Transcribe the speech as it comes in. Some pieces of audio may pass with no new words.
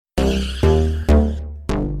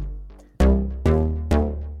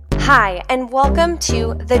Hi, and welcome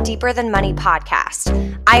to the Deeper Than Money podcast.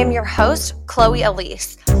 I am your host, Chloe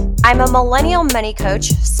Elise. I'm a millennial money coach,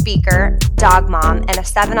 speaker, dog mom, and a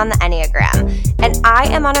 7 on the Enneagram, and I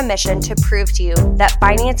am on a mission to prove to you that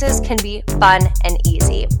finances can be fun and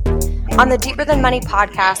easy. On the Deeper Than Money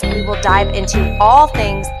podcast, we will dive into all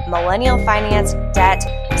things millennial finance, debt,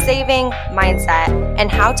 saving, mindset, and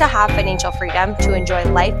how to have financial freedom to enjoy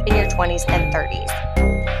life in your 20s and 30s.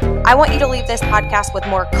 I want you to leave this podcast with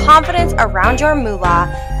more confidence around your moolah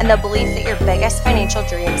and the belief that your biggest financial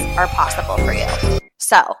dreams are possible for you.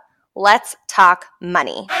 So, let's talk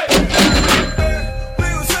money.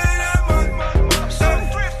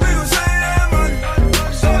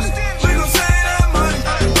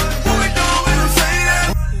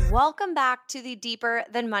 Welcome back to the Deeper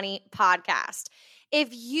Than Money podcast. If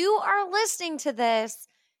you are listening to this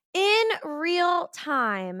in real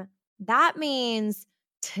time, that means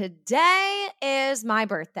today is my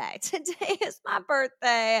birthday. Today is my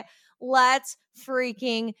birthday. Let's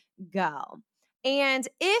freaking go. And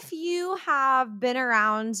if you have been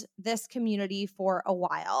around this community for a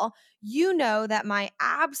while, you know that my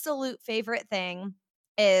absolute favorite thing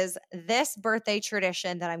is this birthday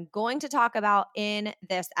tradition that I'm going to talk about in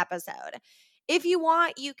this episode. If you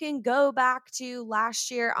want, you can go back to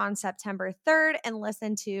last year on September 3rd and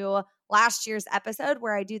listen to last year's episode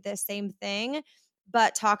where I do the same thing,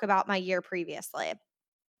 but talk about my year previously.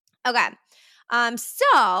 Okay.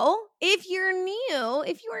 So if you are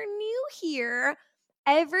new here,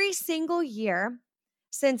 every single year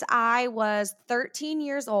since I was 13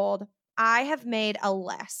 years old, I have made a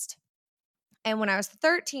list. And when I was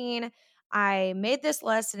 13, I made this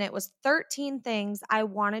list and it was 13 things I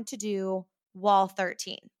wanted to do while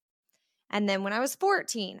 13. And then when I was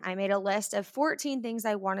 14, I made a list of 14 things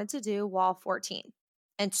I wanted to do while 14,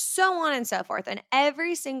 and so on and so forth. And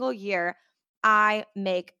every single year, I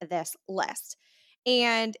make this list.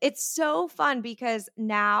 And it's so fun because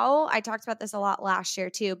now, I talked about this a lot last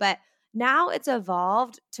year too, but now it's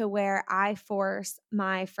evolved to where I force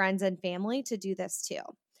my friends and family to do this too.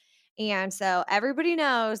 And so everybody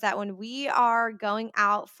knows that when we are going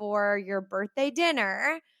out for your birthday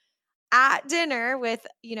dinner, at dinner with,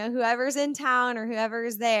 whoever's in town or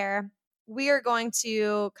whoever's there, we are going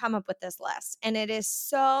to come up with this list. And it is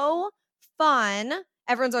so fun.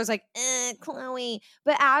 Everyone's always like, Chloe.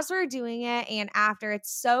 But as we're doing it and after,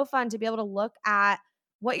 it's so fun to be able to look at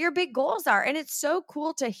what your big goals are. And it's so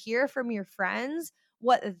cool to hear from your friends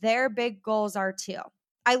what their big goals are too.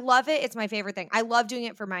 I love it. It's my favorite thing. I love doing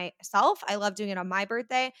it for myself. I love doing it on my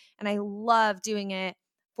birthday. And I love doing it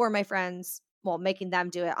for my friends. Well, making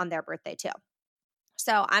them do it on their birthday too.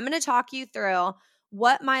 So I'm going to talk you through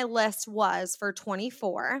what my list was for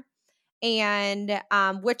 24 and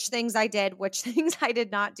which things I did, which things I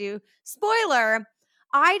did not do. Spoiler,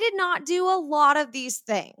 I did not do a lot of these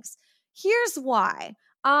things. Here's why.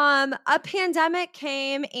 A pandemic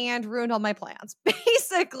came and ruined all my plans,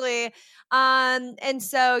 basically. And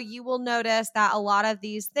so you will notice that a lot of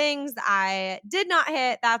these things I did not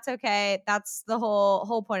hit. That's okay. That's the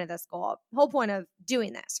whole point of this goal, whole point of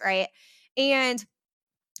doing this, right? And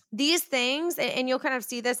these things, and you'll kind of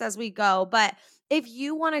see this as we go, but if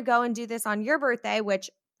you want to go and do this on your birthday, which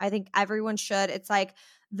I think everyone should, it's like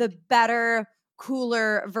the better,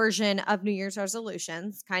 cooler version of New Year's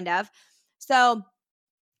resolutions, kind of. So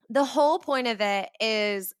the whole point of it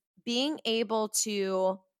is being able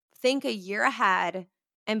to think a year ahead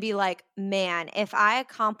and be like, man, if I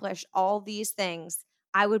accomplish all these things,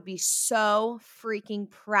 I would be so freaking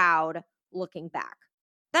proud looking back.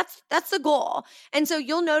 That's the goal. And so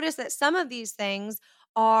you'll notice that some of these things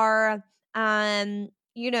are,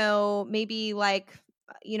 maybe like,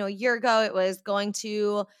 a year ago it was going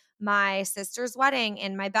to my sister's wedding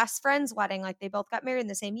and my best friend's wedding. Like they both got married in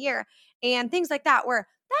the same year and things like that, where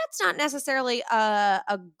that's not necessarily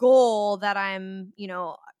a goal that I'm,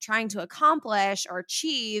 trying to accomplish or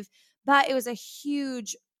achieve, but it was a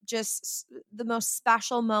huge, just the most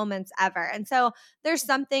special moments ever. And so there's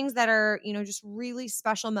some things that are, just really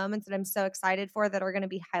special moments that I'm so excited for that are going to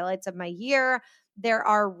be highlights of my year. There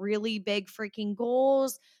are really big freaking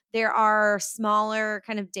goals. There are smaller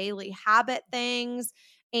kind of daily habit things.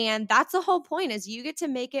 And that's the whole point, is you get to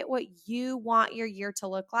make it what you want your year to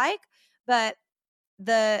look like. But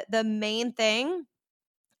the main thing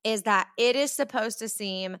is that it is supposed to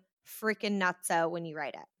seem freaking nutso when you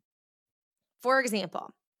write it. For example,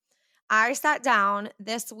 I sat down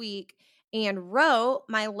this week and wrote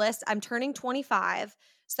my list. I'm turning 25.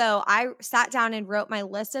 So I sat down and wrote my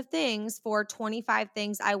list of things for 25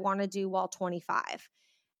 things I want to do while 25.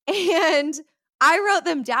 And I wrote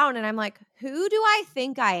them down and I'm like, who do I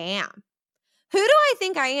think I am? Who do I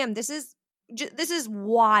think I am? This is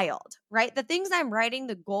wild, right? The things I'm writing,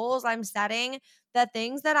 the goals I'm setting, the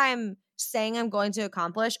things that I'm saying I'm going to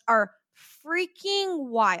accomplish are freaking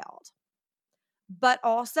wild. But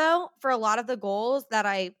also for a lot of the goals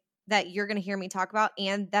that you're going to hear me talk about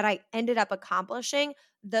and that I ended up accomplishing,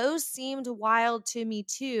 those seemed wild to me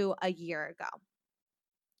too a year ago.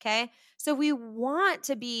 Okay. So we want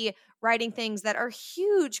to be writing things that are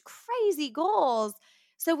huge, crazy goals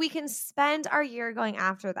so we can spend our year going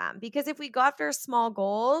after them. Because if we go after small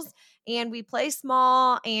goals and we play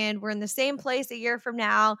small and we're in the same place a year from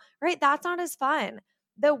now, right? That's not as fun.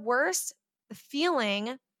 The worst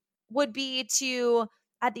feeling would be to,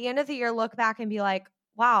 at the end of the year, look back and be like,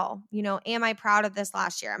 wow, am I proud of this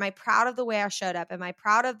last year? Am I proud of the way I showed up? Am I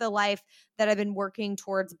proud of the life that I've been working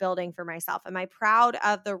towards building for myself? Am I proud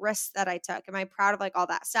of the risks that I took? Am I proud of like all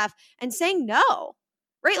that stuff? And saying no,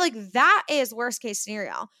 right? Like that is worst case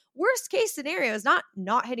scenario. Worst case scenario is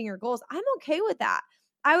not hitting your goals. I'm okay with that.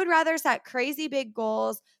 I would rather set crazy big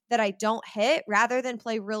goals that I don't hit rather than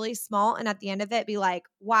play really small and at the end of it be like,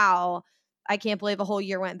 wow, I can't believe a whole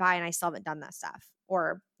year went by and I still haven't done that stuff.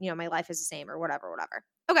 Or, my life is the same or whatever.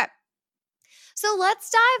 Okay. So let's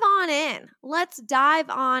dive on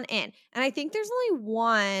in. And I think there's only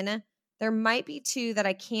one, there might be two that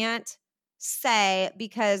I can't say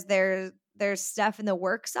because there's stuff in the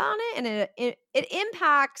works on it and it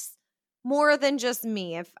impacts more than just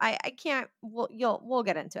me. If I can't, we'll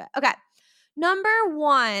get into it. Okay. Number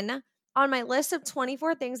one on my list of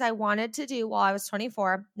 24 things I wanted to do while I was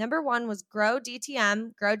 24, number one was grow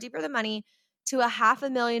DTM, grow Deeper Than Money, to a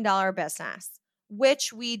 $500,000 business,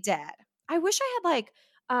 which we did. I wish I had like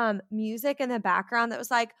music in the background that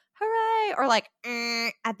was like, hooray, or like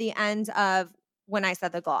at the end of when I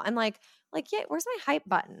said the goal. I'm like, yeah, where's my hype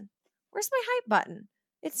button? Where's my hype button?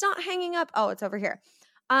 It's not hanging up. Oh, it's over here.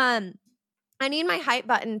 I need my hype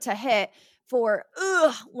button to hit for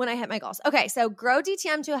when I hit my goals. Okay, so grow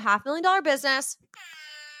DTM to a $500,000 business.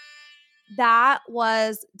 That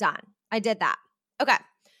was done. I did that. Okay.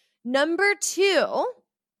 Number two,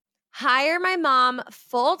 hire my mom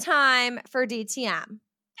full-time for DTM.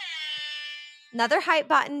 Another hype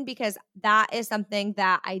button because that is something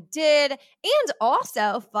that I did. And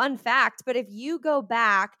also, fun fact, but if you go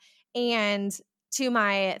back and to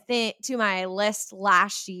my list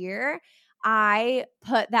last year, I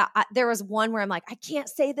put that there was one where I'm like, I can't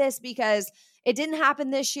say this because it didn't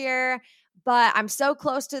happen this year, but I'm so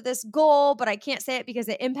close to this goal, but I can't say it because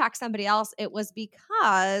it impacts somebody else. It was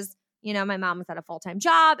because, my mom was at a full-time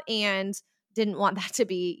job and didn't want that to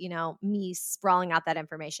be, me sprawling out that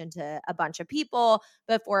information to a bunch of people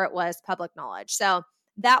before it was public knowledge. So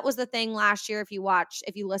that was the thing last year. If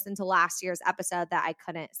you listen to last year's episode that I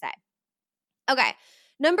couldn't say. Okay.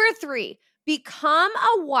 Number three, become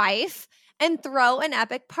a wife and throw an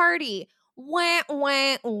epic party. Wah,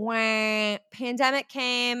 wah, wah. Pandemic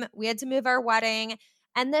came. We had to move our wedding.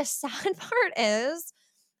 And the sad part is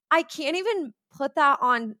I can't even put that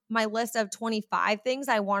on my list of 25 things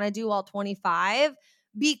I want to do while 25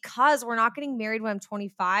 because we're not getting married when I'm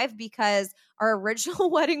 25 because our original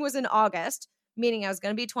wedding was in August, meaning I was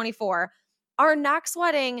going to be 24. Our next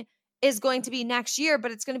wedding is going to be next year, but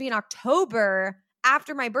it's going to be in October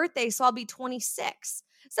after my birthday, so I'll be 26.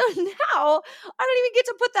 So now I don't even get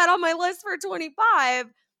to put that on my list for 25.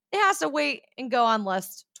 It has to wait and go on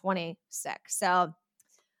list 26. So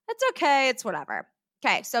that's okay. It's whatever.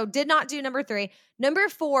 Okay, so did not do number three. Number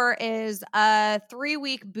four is a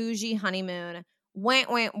 3-week bougie honeymoon. Went.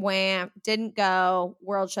 Didn't go.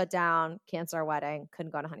 World shut down. Cancel our wedding.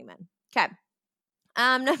 Couldn't go on a honeymoon. Okay.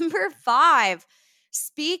 Number five,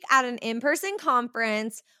 speak at an in-person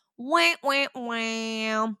conference. Went.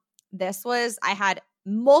 This was, I had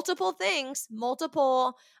multiple things,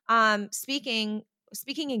 speaking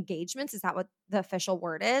engagements. Is that what the official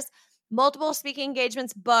word is? Multiple speaking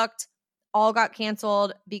engagements booked. All got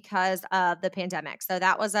canceled because of the pandemic. So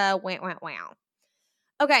that was a wow.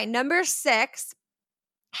 Okay, number 6,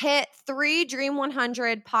 hit 3 Dream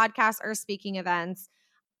 100 podcast or speaking events.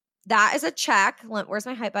 That is a check. Where's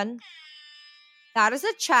my hype button? That is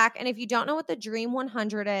a check. And if you don't know what the Dream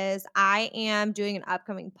 100 is, I am doing an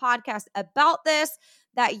upcoming podcast about this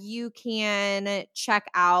that you can check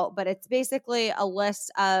out. But it's basically a list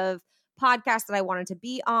of podcasts that I wanted to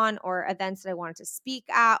be on or events that I wanted to speak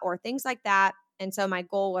at or things like that. And so my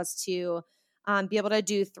goal was to be able to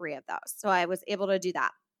do 3 of those. So I was able to do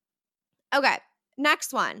that. Okay,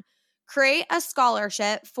 next one. Create a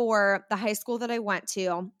scholarship for the high school that I went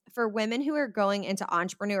to for women who are going into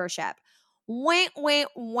entrepreneurship.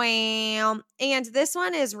 Wham. And this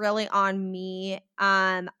one is really on me.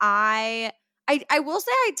 I I will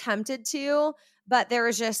say I attempted to, but there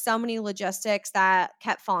was just so many logistics that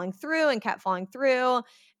kept falling through.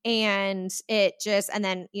 And and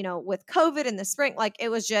then, with COVID in the spring, like it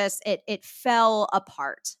was just, it fell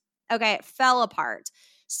apart. Okay. It fell apart.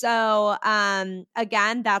 So,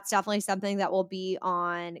 again, that's definitely something that will be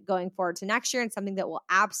on going forward to next year and something that will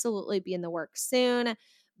absolutely be in the works soon,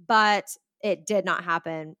 but it did not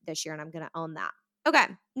happen this year. And I'm going to own that. Okay.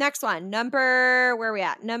 Next one. Where are we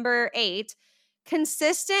at? Number 8,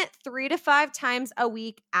 consistent 3 to 5 times a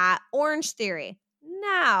week at Orange Theory.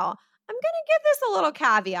 Now, I'm going to give this a little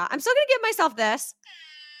caveat. I'm still going to give myself this.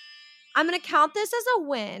 I'm going to count this as a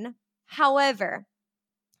win. However,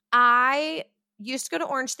 I used to go to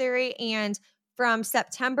Orange Theory, and from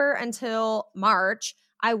September until March,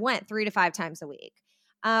 I went 3 to 5 times a week.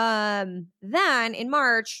 Then in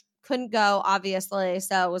March, couldn't go, obviously.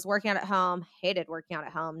 So was working out at home, hated working out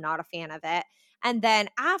at home, not a fan of it. And then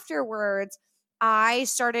afterwards, I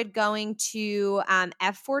started going to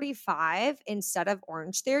F45 instead of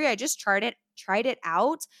Orange Theory. I just tried it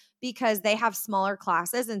out because they have smaller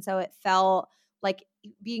classes. And so it felt like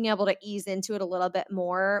being able to ease into it a little bit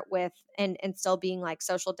more with and still being like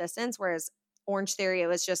social distance. Whereas Orange Theory, it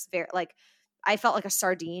was just very like, I felt like a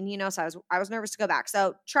sardine, so I was nervous to go back.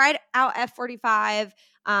 So tried out F45,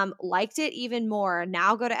 liked it even more.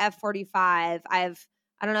 Now go to F45. I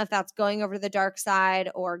don't know if that's going over to the dark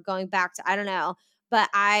side or going back to, I don't know, but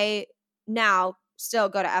I now still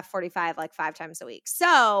go to F45 like 5 times a week.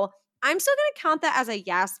 So I'm still going to count that as a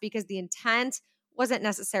yes, because the intent wasn't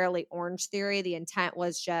necessarily Orange Theory. The intent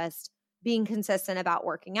was just being consistent about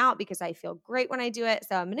working out because I feel great when I do it.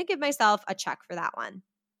 So I'm going to give myself a check for that one.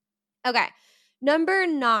 Okay. Number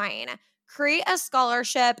 9, create a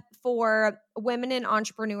scholarship for women in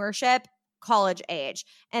entrepreneurship, college age.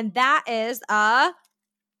 And that is a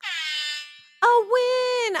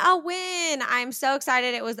win. I'm so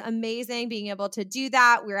excited. It was amazing being able to do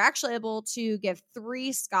that. We were actually able to give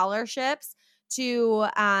 3 scholarships to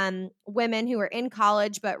women who were in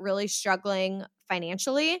college but really struggling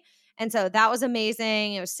financially. And so that was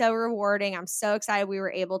amazing. It was so rewarding. I'm so excited we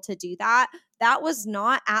were able to do that. That was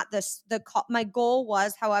not at my goal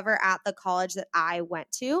was, however, at the college that I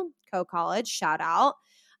went to, Co-College, shout out.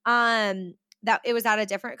 That it was at a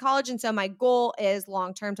different college. And so my goal is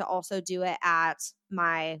long-term to also do it at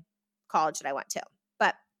my college that I went to.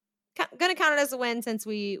 But going to count it as a win since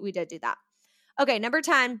we did do that. Okay, number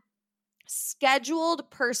 10,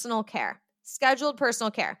 scheduled personal care. Scheduled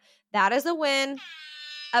personal care. That is a win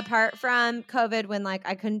apart from COVID when like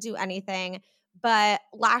I couldn't do anything. But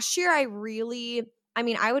last year I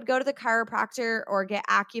would go to the chiropractor or get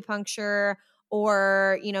acupuncture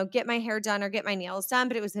or, get my hair done or get my nails done,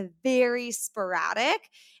 but it was a very sporadic.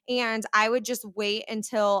 And I would just wait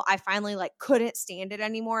until I finally like couldn't stand it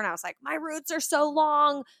anymore. And I was like, my roots are so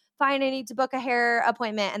long. Fine, I need to book a hair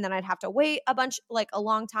appointment. And then I'd have to wait a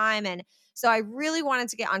long time. And so I really wanted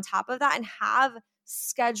to get on top of that and have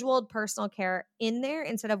scheduled personal care in there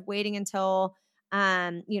instead of waiting until,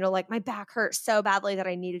 like my back hurt so badly that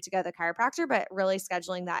I needed to go to the chiropractor, but really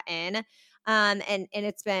scheduling that in. And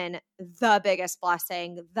it's been the biggest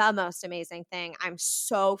blessing, the most amazing thing. I'm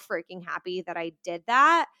so freaking happy that I did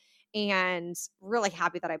that and really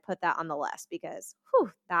happy that I put that on the list because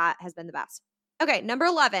that has been the best. Okay, number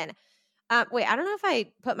 11. Wait, I don't know if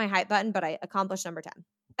I put my hype button, but I accomplished number 10.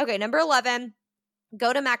 Okay, number 11,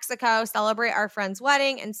 go to Mexico, celebrate our friend's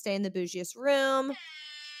wedding, and stay in the bougiest room.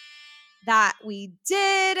 That we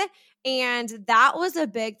did. And that was a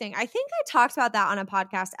big thing. I think I talked about that on a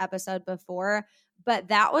podcast episode before, but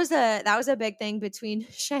that was a big thing between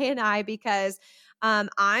Shay and I because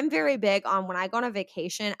I'm very big on when I go on a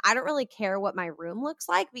vacation, I don't really care what my room looks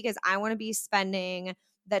like because I want to be spending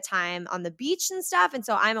the time on the beach and stuff. And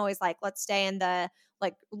so I'm always like, let's stay in the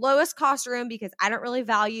like lowest cost room because I don't really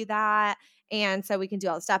value that. And so we can do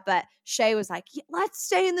all the stuff. But Shay was like, let's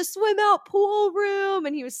stay in the swim out pool room.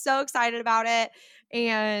 And he was so excited about it.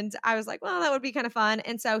 And I was like, well, that would be kind of fun.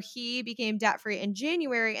 And so he became debt free in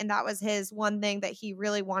January. And that was his one thing that he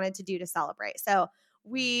really wanted to do to celebrate. So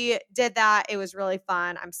we did that. It was really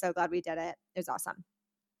fun. I'm so glad we did it. It was awesome.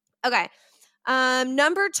 Okay.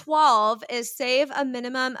 Number 12 is save a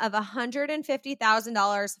minimum of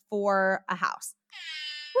 $150,000 for a house.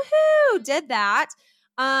 Woohoo! Did that.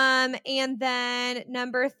 And then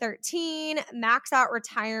number 13, max out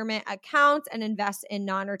retirement accounts and invest in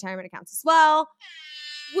non-retirement accounts as well.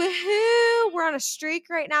 Woohoo! We're on a streak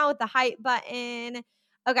right now with the hype button.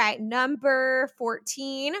 Okay, number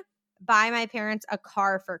 14, buy my parents a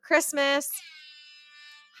car for Christmas.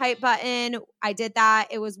 Hype button. I did that.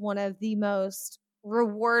 It was one of the most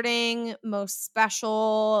rewarding, most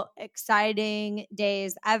special, exciting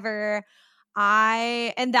days ever.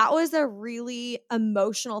 And that was a really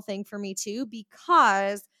emotional thing for me too,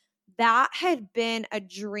 because that had been a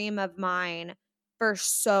dream of mine for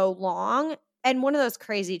so long. And one of those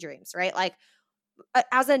crazy dreams, right? Like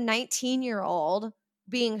as a 19-year-old,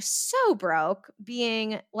 being so broke,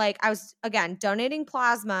 being like, I was again donating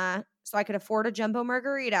plasma so I could afford a jumbo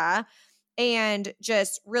margarita and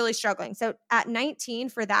just really struggling. So at 19,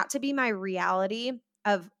 for that to be my reality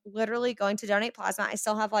of literally going to donate plasma, I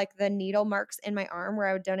still have like the needle marks in my arm where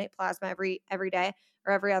I would donate plasma every day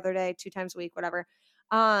or every other day, 2 times a week, whatever.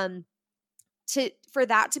 For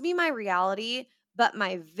that to be my reality, but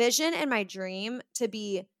my vision and my dream to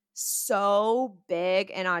be so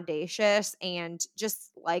big and audacious and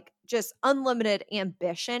just unlimited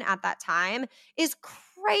ambition at that time is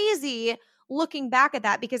crazy looking back at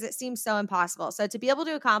that, because it seems so impossible. So to be able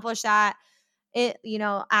to accomplish that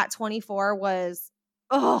at 24 was,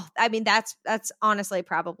 I mean, that's honestly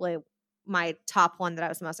probably my top one that I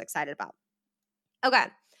was most excited about. Okay.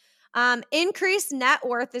 Increase net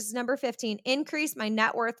worth. This is number 15. Increase my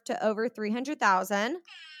net worth to over 300,000.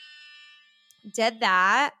 Did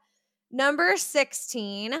that. Number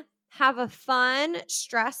 16, have a fun,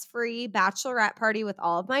 stress-free bachelorette party with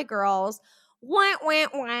all of my girls. Wah, wah,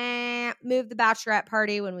 wah. Move the bachelorette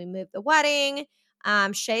party when we move the wedding.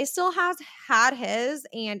 Shay still has had his,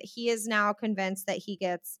 and he is now convinced that he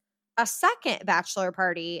gets a second bachelor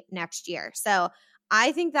party next year. So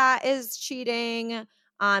I think that is cheating.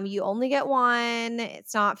 You only get one.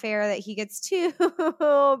 It's not fair that he gets two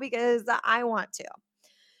because I want to.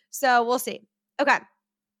 So we'll see. Okay.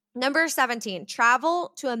 Number 17,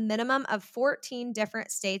 travel to a minimum of 14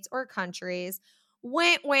 different states or countries.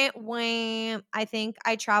 Went. I think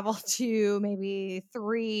I traveled to maybe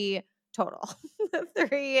 3 total.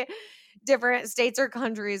 3 different states or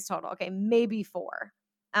countries total. Okay, maybe 4.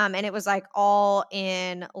 And it was like all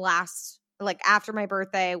in after my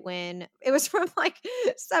birthday, when it was from like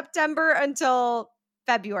September until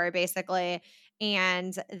February, basically.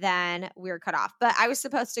 And then we were cut off. But I was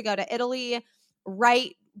supposed to go to Italy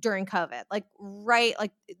right during COVID,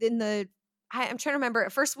 I'm trying to remember,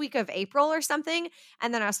 first week of April or something.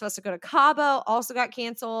 And then I was supposed to go to Cabo, also got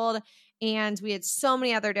canceled. And we had so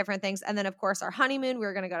many other different things. And then, of course, our honeymoon, we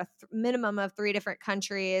were going to go to minimum of 3 different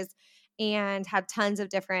countries and had tons of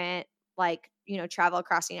different, travel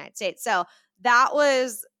across the United States. So that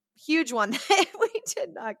was a huge one that we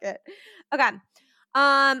did not get. Okay.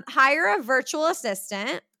 Hire a virtual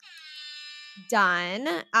assistant. Done.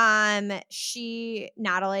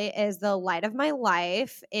 Natalie is the light of my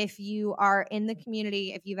life. If you are in the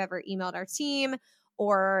community, if you've ever emailed our team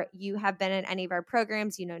or you have been in any of our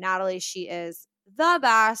programs, Natalie, she is the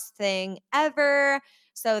best thing ever.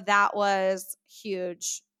 So that was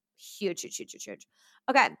huge.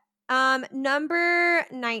 Okay. Number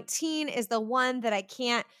 19 is the one that I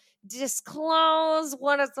can't disclose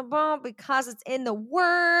what it's about because it's in the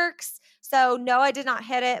works. So no, I did not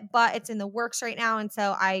hit it, but it's in the works right now. And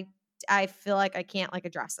so I feel like I can't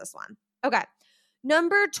address this one. Okay.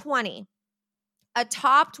 Number 20, a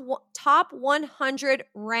top 100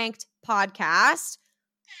 ranked podcast.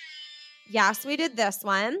 Yes, we did this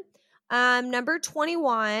one. Number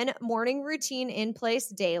 21, morning routine in place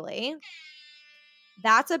daily.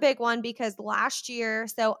 That's a big one because last year,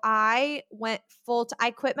 so I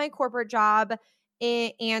quit my corporate job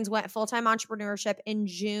and went full-time entrepreneurship in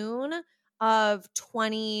June of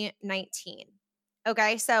 2019.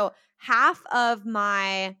 Okay. So half of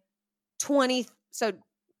my so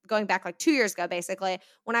going back 2 years ago, basically,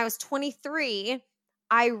 when I was 23,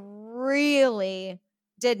 I really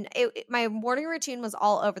my morning routine was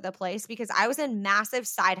all over the place because I was in massive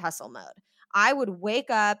side hustle mode. I would wake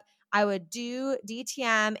up, I would do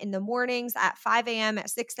DTM in the mornings at 5 a.m., at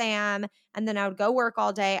 6 a.m., and then I would go work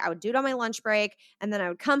all day. I would do it on my lunch break, and then I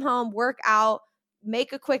would come home, work out,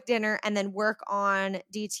 make a quick dinner, and then work on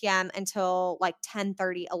DTM until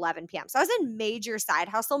 10:30, 11 p.m. So I was in major side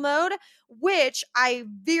hustle mode, which I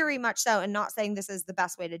very much so, and not saying this is the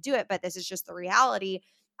best way to do it, but this is just the reality.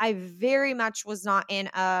 I very much was not in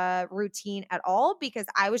a routine at all because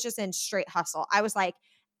I was just in straight hustle. I was like,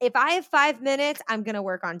 if I have 5 minutes, I'm going to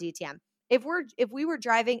work on DTM. If we were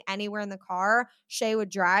driving anywhere in the car, Shay would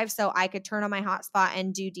drive so I could turn on my hotspot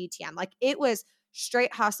and do DTM. It was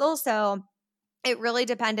straight hustle. So it really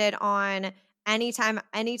depended on anytime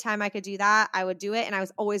I could do that, I would do it. And I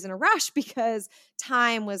was always in a rush because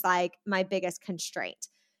time was my biggest constraint.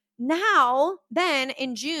 Now, then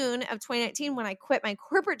in June of 2019, when I quit my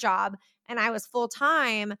corporate job and I was full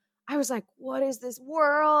time, I was like, what is this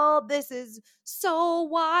world? This is so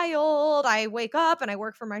wild. I wake up and I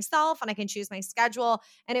work for myself and I can choose my schedule.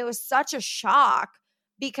 And it was such a shock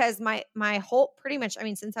because my whole pretty much, I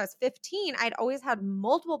mean, since I was 15, I'd always had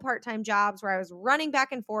multiple part-time jobs where I was running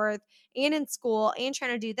back and forth and in school and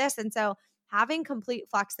trying to do this. And so having complete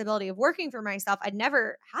flexibility of working for myself, I'd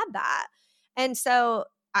never had that. And so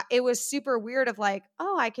it was super weird of like,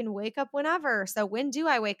 oh, I can wake up whenever. So when do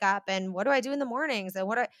I wake up and what do I do in the mornings and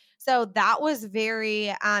so that was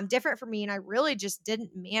very different for me. And I really just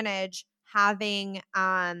didn't manage having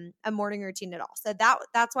a morning routine at all. So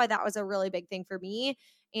that's why that was a really big thing for me.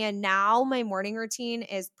 And now my morning routine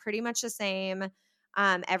is pretty much the same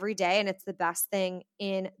every day. And it's the best thing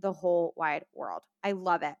in the whole wide world. I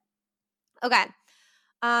love it. Okay.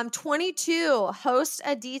 22, host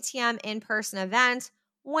a DTM in-person event.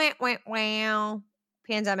 Wah, wah, wah.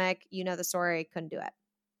 Pandemic, you know the story, couldn't do it.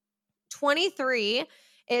 23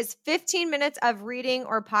 is 15 minutes of reading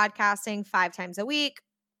or podcasting 5 times a week.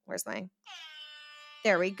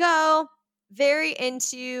 There we go. Very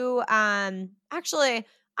into, actually,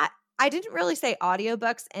 I didn't really say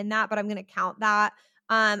audiobooks in that, but I'm going to count that.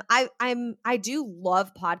 I do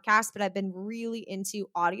love podcasts, but I've been really into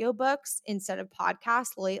audiobooks instead of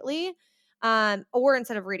podcasts lately. Or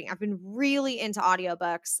instead of reading. I've been really into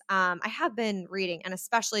audiobooks. I have been reading, and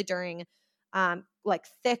especially during like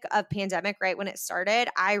thick of pandemic, right when it started,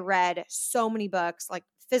 I read so many books, like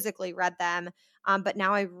physically read them. But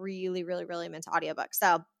now I really, really, really am into audiobooks.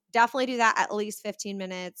 So definitely do that at least 15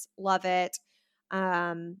 minutes. Love it.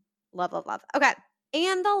 Love, love, love. Okay.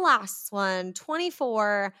 And the last one,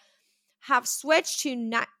 24, have switched to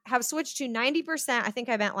 90%. I think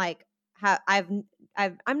I meant like I'm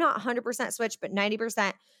not 100% switched, but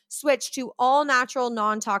 90% switched to all natural,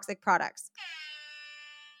 non-toxic products.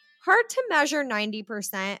 Hard to measure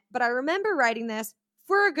 90%, but I remember writing this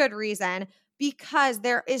for a good reason because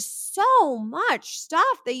there is so much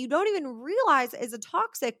stuff that you don't even realize is a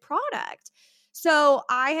toxic product. So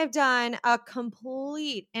I have done a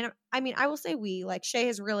complete, and I mean, I will say like Shay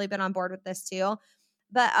has really been on board with this too,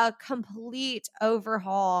 but a complete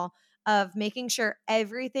overhaul of making sure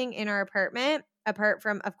everything in our apartment, apart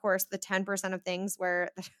from, of course, the 10% of things where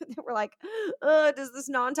we're like, does this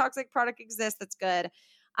non-toxic product exist? That's good.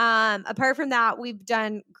 Apart from that, we've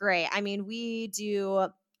done great. I mean, we do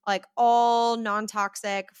like all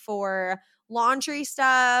non-toxic for laundry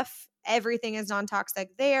stuff. Everything is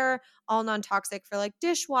non-toxic there, all non-toxic for like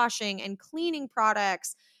dishwashing and cleaning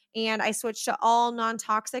products. And I switched to all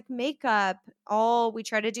non-toxic makeup. We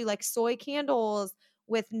try to do like soy candles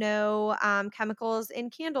with no chemicals in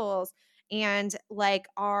candles. And like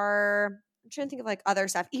I'm trying to think of like other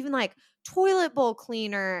stuff, even like toilet bowl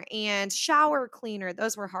cleaner and shower cleaner.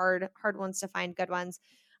 Those were hard ones to find, good ones.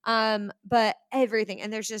 But everything.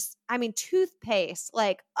 And there's just, I mean, toothpaste,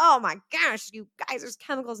 like, oh my gosh, you guys, there's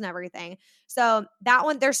chemicals and everything. So that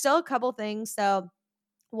one, there's still a couple things. So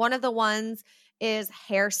one of the ones is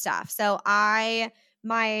hair stuff. So I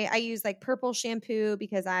use like purple shampoo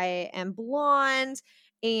because I am blonde,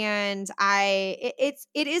 and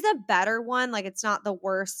it is a better one. Like it's not the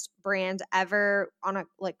worst brand ever on a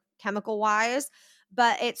like chemical wise,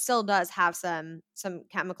 but it still does have some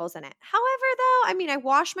chemicals in it. However, though, I mean, I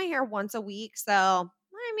wash my hair once a week, so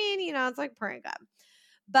I mean, it's like pretty good.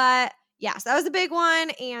 But yes, that was a big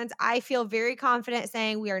one, and I feel very confident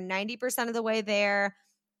saying we are 90% of the way there.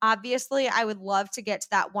 Obviously, I would love to get to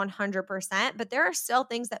that 100%, but there are still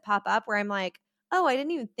things that pop up where I'm like, oh, I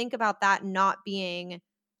didn't even think about that not being,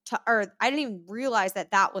 or I didn't even realize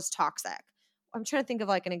that was toxic. I'm trying to think of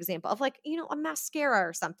like an example of like, a mascara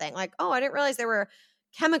or something. Like, oh, I didn't realize there were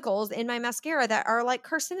chemicals in my mascara that are like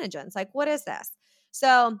carcinogens. Like, what is this?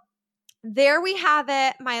 So there we have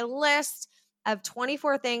it, my list of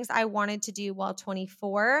 24 things I wanted to do while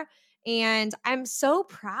 24. And I'm so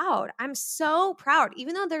proud. I'm so proud.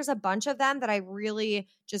 Even though there's a bunch of them that I really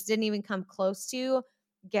just didn't even come close to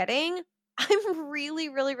getting, I'm really,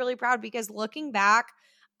 really, really proud because looking back,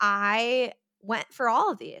 I went for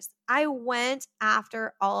all of these. I went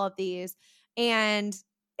after all of these. And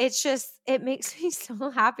it makes me so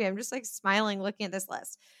happy. I'm just like smiling looking at this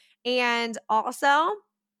list. And also,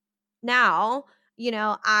 now,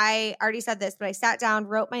 I already said this, but I sat down,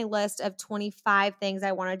 wrote my list of 25 things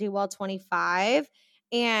I want to do while 25.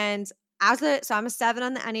 And so I'm a 7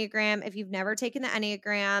 on the Enneagram. If you've never taken the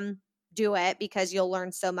Enneagram, do it because you'll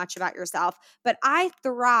learn so much about yourself. But I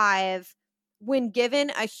thrive when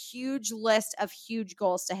given a huge list of huge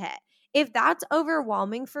goals to hit. If that's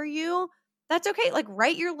overwhelming for you, that's okay. Like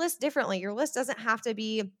write your list differently. Your list doesn't have to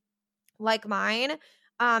be like mine.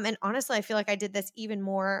 And honestly, I feel like I did this even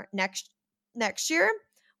more next year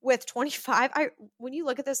with 25, when you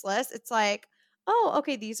look at this list, it's like, oh,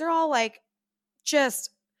 okay, these are all like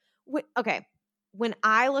okay. When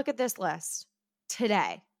I look at this list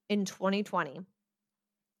today in 2020,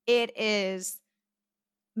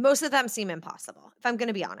 most of them seem impossible, if I'm going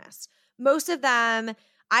to be honest. Most of them,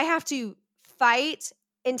 I have to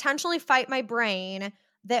intentionally fight my brain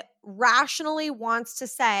that rationally wants to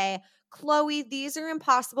say, Chloe, these are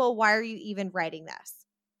impossible. Why are you even writing this?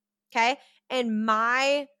 Okay. And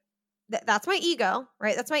that's my ego,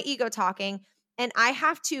 right? That's my ego talking. And I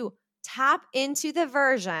have to tap into the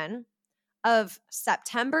version of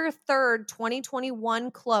September 3rd,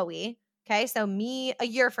 2021 Chloe. Okay. So me a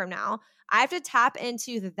year from now, I have to tap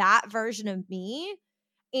into that version of me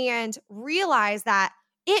and realize that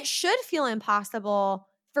it should feel impossible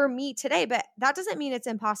for me today, but that doesn't mean it's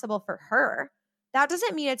impossible for her. That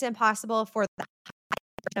doesn't mean it's impossible for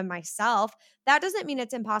myself. That doesn't mean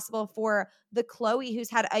it's impossible for the Chloe who's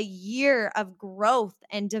had a year of growth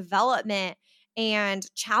and development and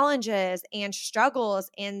challenges and struggles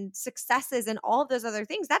and successes and all of those other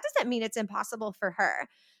things. That doesn't mean it's impossible for her.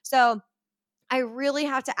 So I really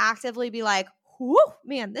have to actively be like, whoo,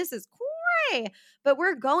 man, this is cray. But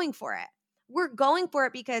we're going for it. We're going for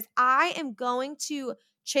it because I am going to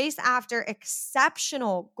chase after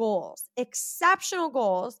exceptional goals, and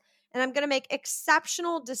I'm going to make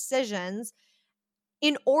exceptional decisions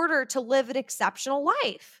in order to live an exceptional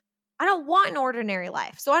life. I don't want an ordinary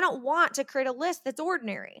life. So I don't want to create a list that's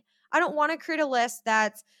ordinary. I don't want to create a list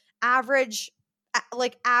that's average, what's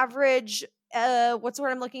the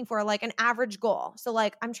word I'm looking for? Like an average goal. So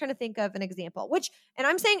like, I'm trying to think of an example, and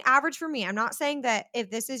I'm saying average for me. I'm not saying that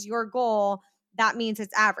if this is your goal, that means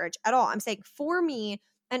it's average at all. I'm saying for me,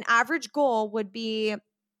 an average goal would be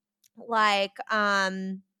like, I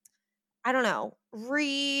don't know,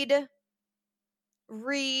 read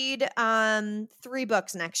 3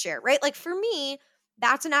 books next year, right? Like for me,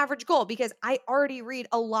 that's an average goal because I already read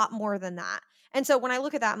a lot more than that. And so when I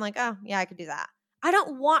look at that, I'm like, oh yeah, I could do that. I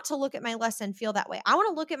don't want to look at my list and feel that way. I want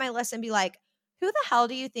to look at my list and be like, who the hell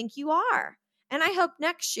do you think you are? And I hope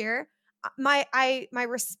next year, my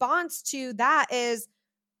response to that is,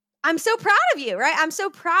 I'm so proud of you, right? I'm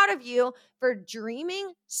so proud of you for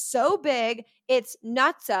dreaming so big. It's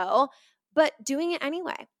nutso, but doing it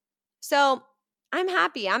anyway. So I'm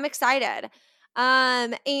happy. I'm excited.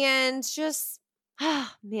 And just,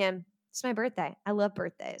 man, it's my birthday. I love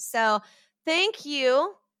birthdays. So thank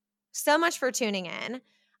you so much for tuning in.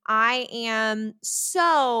 I am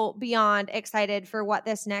so beyond excited for what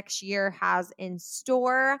this next year has in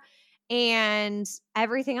store and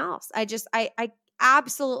everything else. I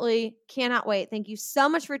absolutely cannot wait. Thank you so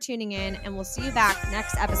much for tuning in, and we'll see you back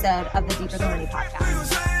next episode of the Deeper Than Money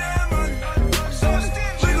podcast.